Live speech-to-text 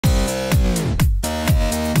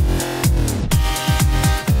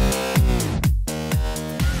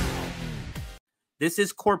This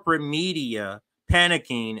is corporate media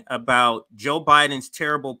panicking about Joe Biden's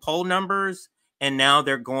terrible poll numbers, and now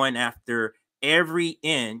they're going after every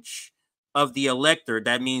inch of the electorate.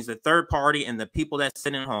 That means the third party and the people that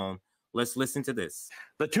sit at home. Let's listen to this.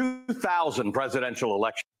 The 2000 presidential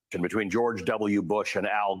election between George W. Bush and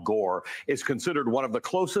Al Gore is considered one of the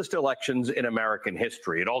closest elections in American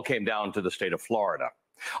history. It all came down to the state of Florida.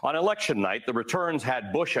 On election night, the returns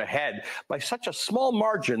had Bush ahead by such a small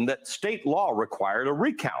margin that state law required a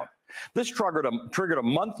recount. This triggered a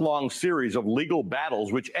month-long series of legal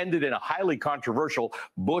battles, which ended in a highly controversial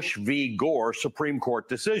Bush v. Gore Supreme Court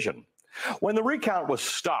decision. When the recount was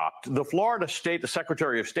stopped, the Florida State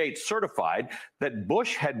Secretary of State certified that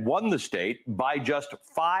Bush had won the state by just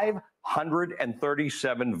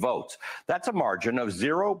 537 votes. That's a margin of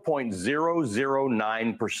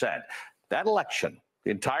 0.009%. That election,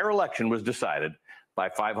 the entire election, was decided by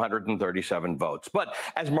 537 votes. But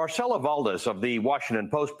as Marcela Valdez of the Washington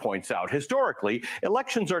Post points out, historically,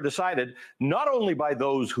 elections are decided not only by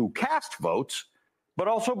those who cast votes, but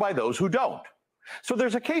also by those who don't. So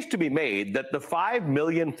there's a case to be made that the 5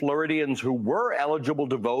 million Floridians who were eligible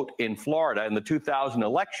to vote in Florida in the 2000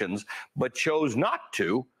 elections but chose not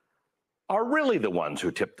to are really the ones who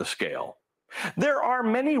tipped the scale. There are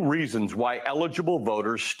many reasons why eligible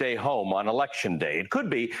voters stay home on election day. It could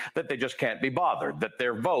be that they just can't be bothered, that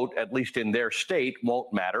their vote, at least in their state,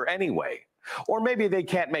 won't matter anyway. Or maybe they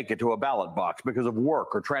can't make it to a ballot box because of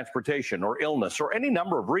work or transportation or illness or any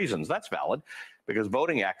number of reasons. That's valid, because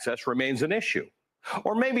voting access remains an issue.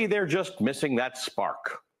 Or maybe they're just missing that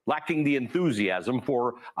spark, lacking the enthusiasm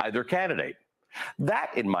for either candidate. That,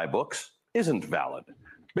 in my books, isn't valid,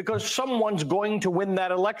 because someone's going to win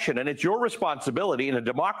that election, and it's your responsibility in a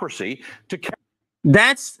democracy to carry.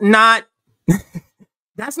 That's not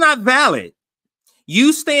valid.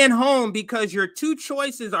 You staying home because your two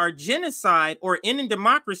choices are genocide or ending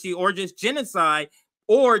democracy, or just genocide,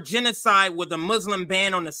 or genocide with a Muslim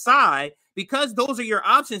ban on the side. Because those are your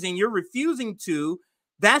options and you're refusing to,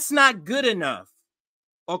 that's not good enough,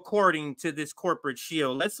 according to this corporate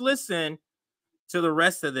shield. Let's listen to the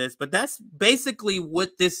rest of this, but that's basically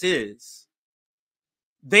what this is.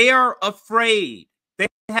 They are afraid. They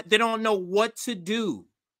don't know what to do.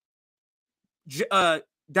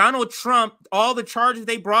 Donald Trump, all the charges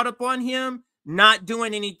they brought up on him, not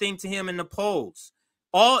doing anything to him in the polls.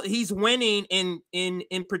 He's winning in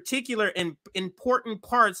particular in important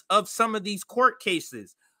parts of some of these court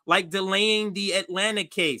cases, like delaying the Atlanta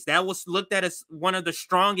case. That was looked at as one of the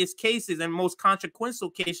strongest cases and most consequential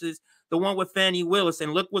cases, the one with Fannie Willis.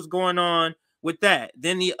 And look what's going on with that.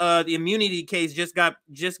 Then the immunity case just got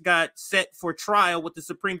set for trial with the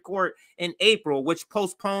Supreme Court in April, which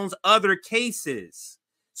postpones other cases.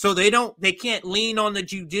 So they can't lean on the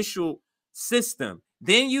judicial system.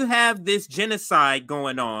 Then you have this genocide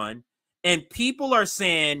going on, and people are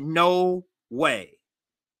saying, no way.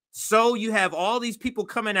 So you have all these people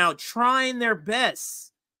coming out trying their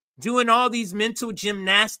best, doing all these mental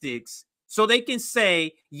gymnastics so they can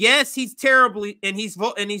say, yes, he's terribly, and he's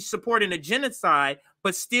supporting a genocide,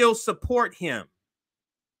 but still support him.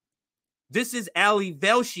 This is Ali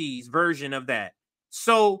Velshi's version of that.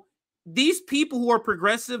 So these people who are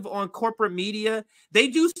progressive on corporate media, they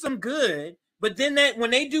do some good. But then when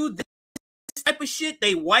they do this type of shit,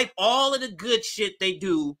 they wipe all of the good shit they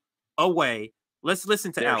do away. Let's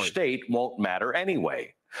listen to their Alex. State won't matter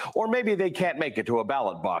anyway. Or maybe they can't make it to a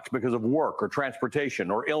ballot box because of work or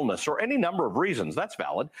transportation or illness or any number of reasons. That's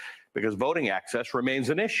valid, because voting access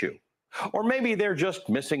remains an issue. Or maybe they're just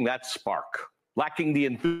missing that spark, lacking the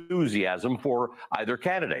enthusiasm for either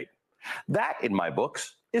candidate. That, in my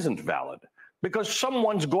books, isn't valid, because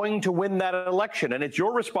someone's going to win that election, and it's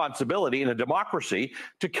your responsibility in a democracy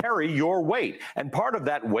to carry your weight. And part of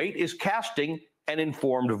that weight is casting an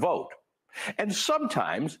informed vote. And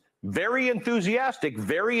sometimes very enthusiastic,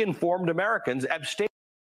 very informed Americans abstain.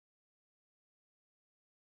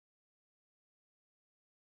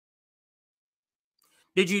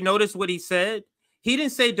 Did you notice what he said? He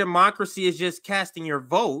didn't say democracy is just casting your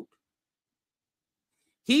vote.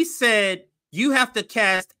 He said you have to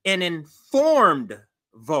cast an informed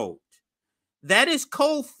vote. That is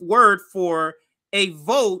code word for a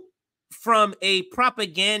vote from a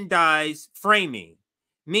propagandized framing,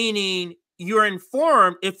 meaning you're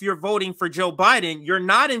informed if you're voting for Joe Biden. You're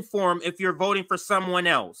not informed if you're voting for someone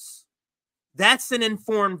else. That's an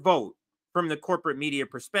informed vote from the corporate media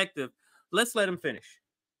perspective. Let's let him finish.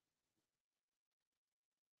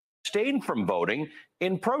 Abstain from voting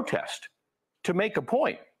in protest to make a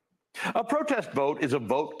point. A protest vote is a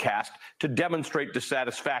vote cast to demonstrate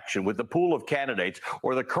dissatisfaction with the pool of candidates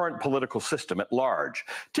or the current political system at large.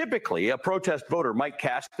 Typically, a protest voter might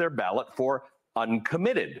cast their ballot for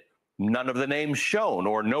uncommitted, none of the names shown,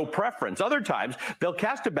 or no preference. Other times, they'll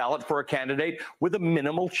cast a ballot for a candidate with a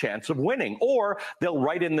minimal chance of winning, or they'll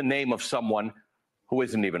write in the name of someone who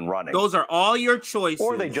isn't even running. Those are all your choices.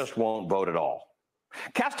 Or they just won't vote at all.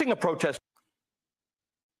 Casting a protest.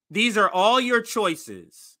 These are all your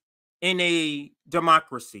choices in a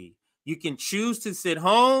democracy. You can choose to sit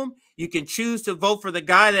home. You can choose to vote for the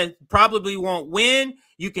guy that probably won't win.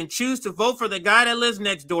 You can choose to vote for the guy that lives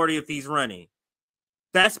next door to you if he's running.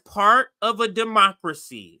 That's part of a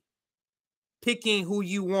democracy, picking who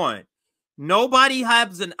you want. Nobody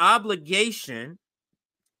has an obligation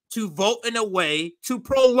to vote in a way to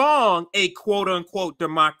prolong a quote-unquote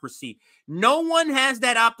democracy. No one has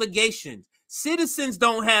that obligation. Citizens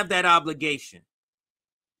don't have that obligation.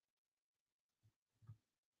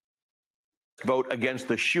 Vote against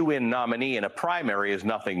the shoe-in nominee in a primary is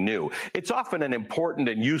nothing new. It's often an important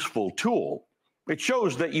and useful tool. It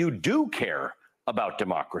shows that you do care about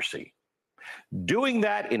democracy. Doing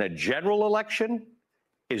that in a general election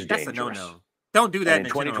is dangerous. That's a no-no. Don't do that in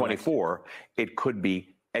 2024. It could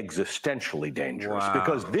be existentially dangerous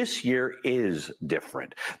because this year is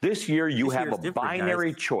different. This year you have a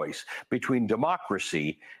binary choice between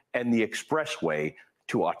democracy and the expressway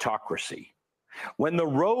to autocracy. When the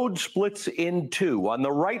road splits in two, on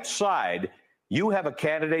the right side, you have a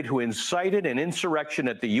candidate who incited an insurrection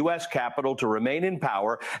at the U.S. Capitol to remain in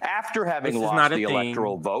power after having lost the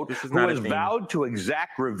electoral vote, who has vowed to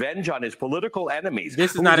exact revenge on his political enemies.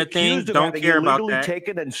 This is not a thing. Don't care about that.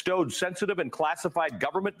 Taken and stowed sensitive and classified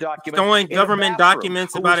government documents. Throwing government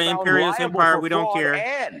documents about an imperialist empire, we don't care.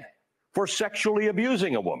 And for sexually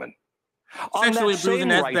abusing a woman. Sexually abusing,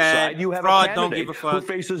 that's bad. You have fraud, a don't give a fuck. Who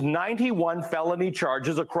faces 91 felony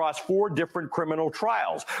charges across 4 different criminal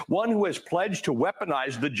trials. One who has pledged to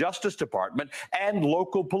weaponize the Justice Department and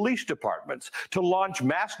local police departments, to launch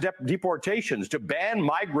mass deportations, to ban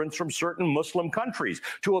migrants from certain Muslim countries,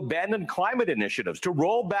 to abandon climate initiatives, to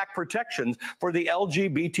roll back protections for the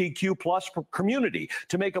LGBTQ plus community,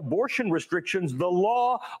 to make abortion restrictions the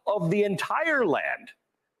law of the entire land,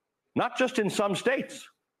 not just in some states.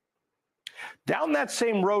 Down that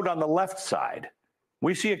same road on the left side,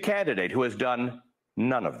 we see a candidate who has done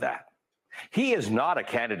none of that. He is not a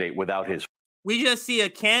candidate without his. We just see a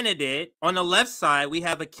candidate on the left side. We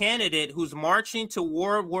have a candidate who's marching to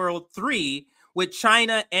World War III with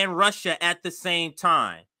China and Russia at the same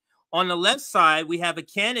time. On the left side, we have a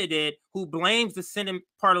candidate who blames the Senate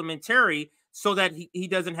parliamentary so that he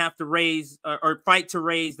doesn't have to raise or fight to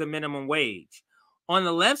raise the minimum wage. On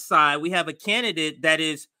the left side, we have a candidate that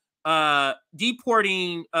is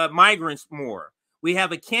deporting migrants more. We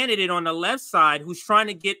have a candidate on the left side who's trying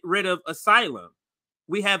to get rid of asylum.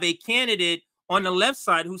 We have a candidate on the left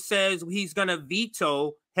side who says he's going to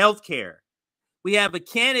veto healthcare. We have a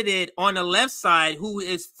candidate on the left side who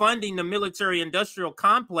is funding the military-industrial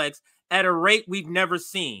complex at a rate we've never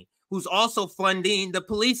seen, who's also funding the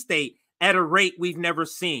police state at a rate we've never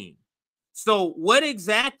seen. So what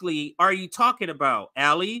exactly are you talking about,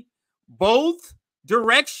 Ali? Both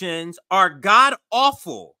directions are god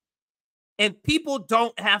awful, and people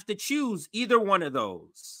don't have to choose either one of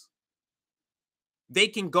those. They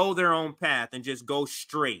can go their own path and just go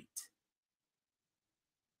straight.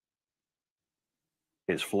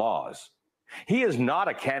 His flaws. He is not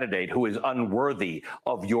a candidate who is unworthy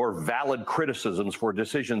of your valid criticisms for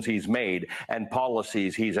decisions he's made and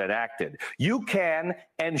policies he's enacted. You can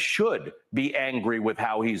and should be angry with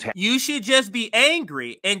how he's. You should just be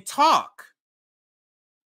angry and talk.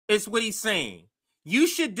 Is what he's saying. You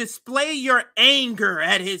should display your anger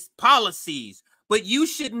at his policies, but you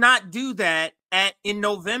should not do that in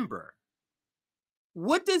November.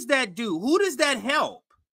 What does that do? Who does that help?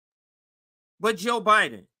 But Joe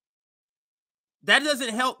Biden. That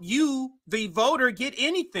doesn't help you, the voter, get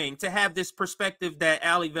anything to have this perspective that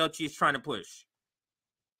Ali Velci is trying to push.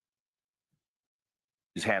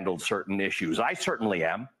 He's handled certain issues. I certainly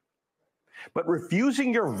am. But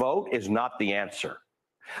refusing your vote is not the answer.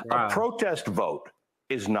 Wow. A protest vote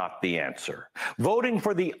is not the answer. Voting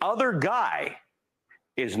for the other guy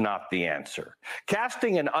is not the answer.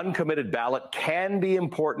 Casting an uncommitted ballot can be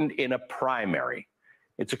important in a primary.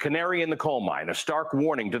 It's a canary in the coal mine, a stark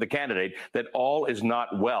warning to the candidate that all is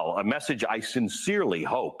not well, a message I sincerely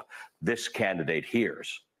hope this candidate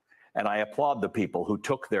hears. And I applaud the people who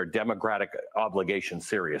took their democratic obligation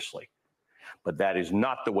seriously. But that is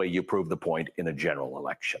not the way you prove the point in a general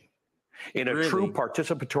election. In a true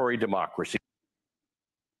participatory democracy.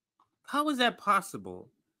 How is that possible?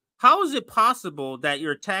 How is it possible that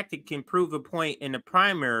your tactic can prove a point in the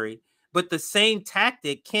primary, but the same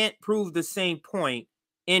tactic can't prove the same point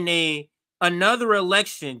in another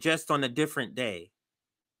election just on a different day?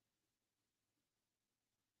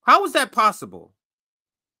 How is that possible?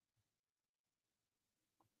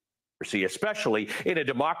 Especially in a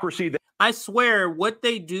democracy that, I swear what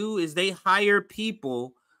they do is they hire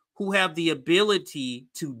people who have the ability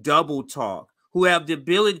to double talk, who have the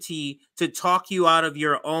ability to talk you out of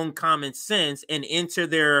your own common sense and enter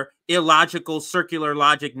their illogical circular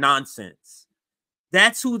logic nonsense.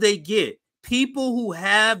 That's who they get. People who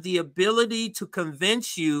have the ability to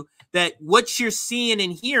convince you that what you're seeing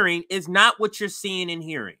and hearing is not what you're seeing and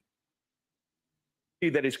hearing.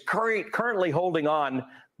 that is currently holding on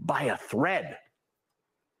by a thread.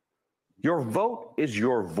 Your vote is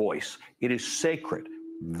your voice. It is sacred,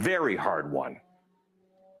 very hard won.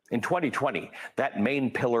 In 2020, that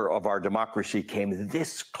main pillar of our democracy came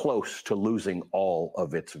this close to losing all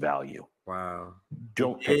of its value. Wow.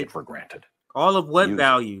 Don't take it for granted. All of what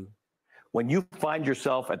value? When you find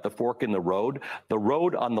yourself at the fork in the road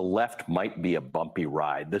on the left might be a bumpy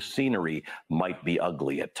ride. The scenery might be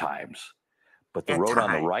ugly at times. But the road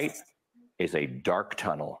on the right is a dark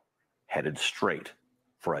tunnel headed straight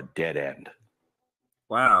for a dead end.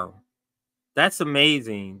 Wow. That's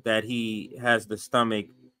amazing that he has the stomach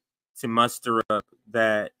to muster up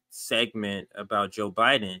that segment about Joe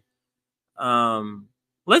Biden.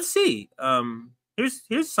 Let's see.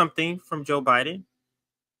 Here's something from Joe Biden.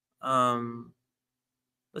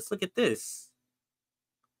 Let's look at this.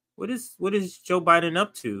 What is Joe Biden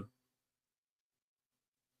up to?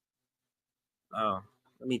 Oh,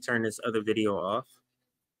 let me turn this other video off.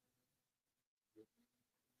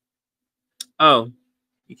 Oh,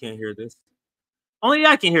 you can't hear this. Only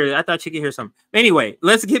I can hear it. I thought you could hear something. Anyway,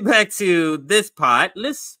 let's get back to this pod.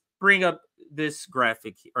 Let's bring up this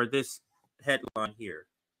graphic or this headline here.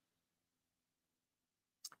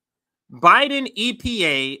 Biden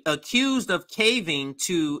EPA accused of caving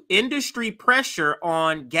to industry pressure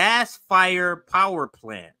on gas-fired power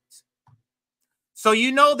plants. So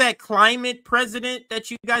you know that climate president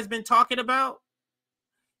that you guys been talking about?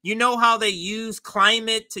 You know how they use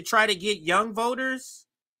climate to try to get young voters?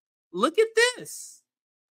 Look at this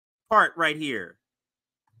part right here.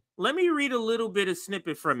 Let me read a little bit of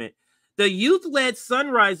snippet from it. The youth-led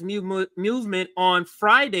Sunrise movement on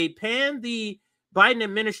Friday panned the Biden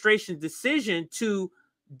administration's decision to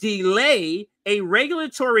delay a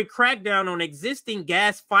regulatory crackdown on existing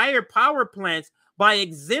gas-fired power plants by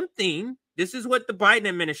exempting, this is what the Biden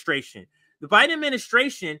administration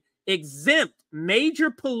exempt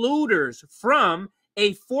major polluters from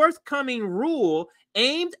a forthcoming rule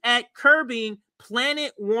aimed at curbing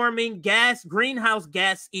planet-warming greenhouse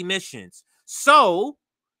gas emissions. So,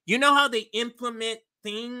 you know how they implement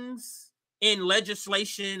things in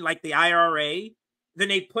legislation like the IRA, then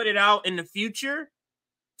they put it out in the future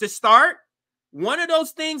to start? One of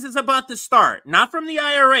those things is about to start, not from the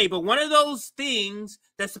IRA, but one of those things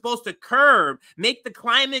that's supposed to curb, make the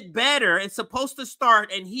climate better, it's supposed to start,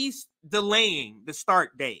 and he's delaying the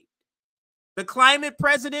start date. The climate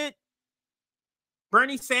president,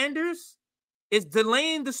 Bernie Sanders, is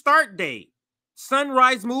delaying the start date.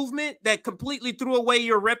 Sunrise movement that completely threw away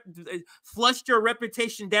flushed your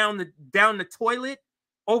reputation down the toilet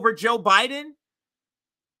over Joe Biden.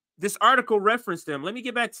 This article referenced them. Let me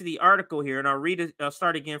get back to the article here, and I'll read it. I'll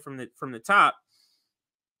start again from the top.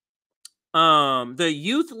 The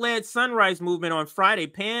youth-led Sunrise movement on Friday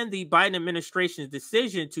panned the Biden administration's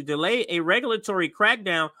decision to delay a regulatory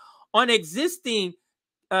crackdown on existing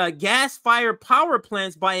gas-fired power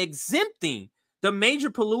plants by exempting the major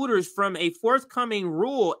polluters from a forthcoming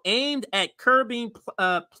rule aimed at curbing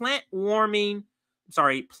planet-warming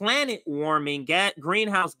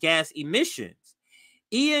greenhouse gas emissions.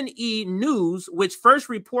 E&E News, which first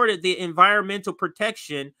reported the environmental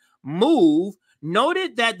protection move,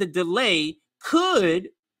 noted that the delay could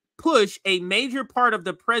push a major part of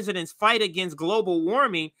the president's fight against global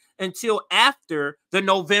warming until after the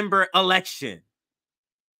November election.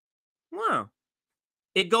 Wow.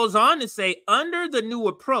 It goes on to say, under the new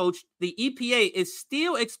approach, the EPA is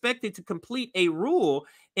still expected to complete a rule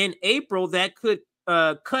in April that could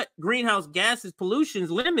cut greenhouse gases pollution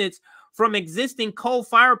limits from existing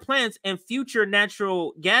coal-fired plants and future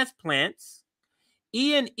natural gas plants.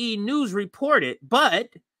 E&E News reported, but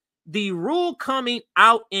the rule coming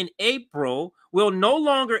out in April will no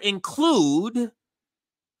longer include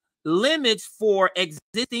limits for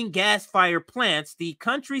existing gas-fired plants, the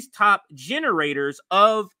country's top generators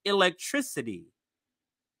of electricity.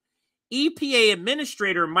 EPA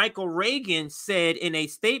Administrator Michael Reagan said in a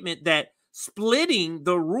statement that Splitting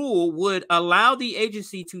the rule would allow the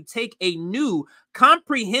agency to take a new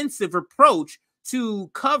comprehensive approach to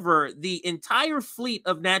cover the entire fleet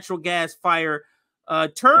of natural gas fire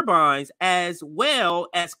turbines, as well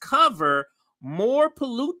as cover more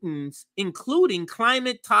pollutants, including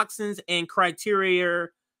climate toxins and criteria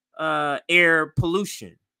air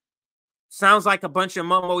pollution. Sounds like a bunch of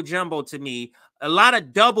mumbo jumbo to me. A lot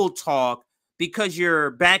of double talk because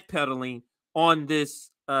you're backpedaling on this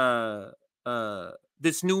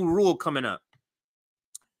this new rule coming up.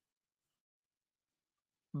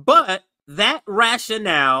 But that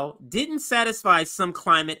rationale didn't satisfy some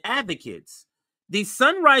climate advocates. The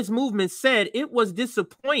Sunrise Movement said it was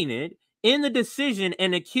disappointed in the decision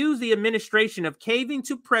and accused the administration of caving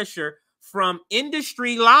to pressure from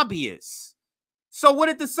industry lobbyists. So what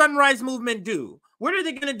did the Sunrise Movement do? What are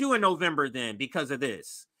they going to do in November then because of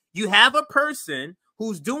this? You have a person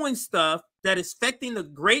who's doing stuff that is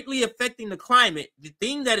greatly affecting the climate, the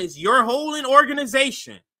thing that is your whole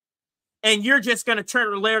organization, and you're just going to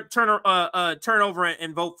turn over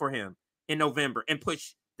and vote for him in November and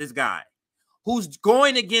push this guy who's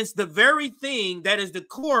going against the very thing that is the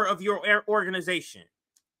core of your organization.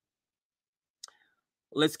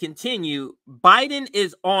 Let's continue. Biden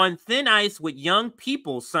is on thin ice with young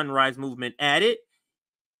people, Sunrise Movement added.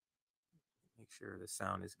 Make sure the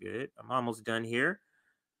sound is good. I'm almost done here.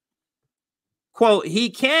 Quote, he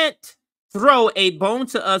can't throw a bone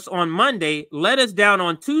to us on Monday, let us down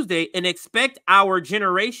on Tuesday, and expect our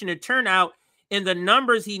generation to turn out in the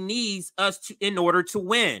numbers he needs us to in order to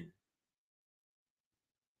win.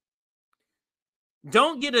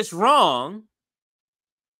 Don't get us wrong.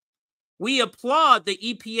 We applaud the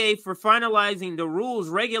EPA for finalizing the rules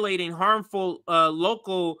regulating harmful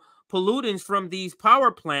local pollutants from these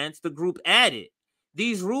power plants, the group added.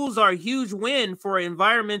 These rules are a huge win for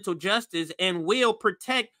environmental justice and will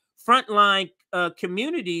protect frontline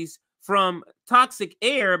communities from toxic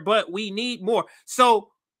air, but we need more.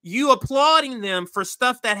 So you applauding them for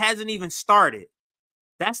stuff that hasn't even started.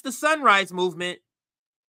 That's the Sunrise Movement.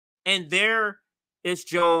 And there is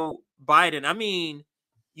Joe Biden. I mean,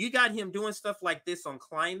 you got him doing stuff like this on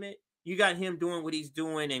climate. You got him doing what he's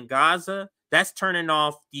doing in Gaza. That's turning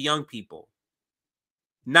off the young people.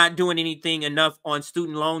 Not doing anything enough on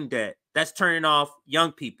student loan debt. That's turning off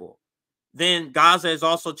young people. Then Gaza is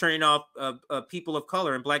also turning off people of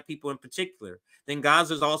color and black people in particular. Then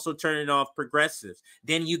Gaza is also turning off progressives.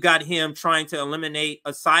 Then you got him trying to eliminate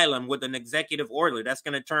asylum with an executive order. That's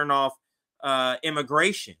going to turn off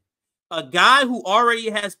immigration. A guy who already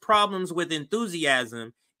has problems with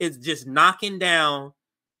enthusiasm is just knocking down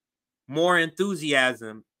more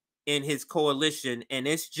enthusiasm in his coalition. And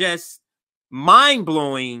it's just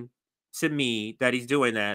mind-blowing to me that he's doing that.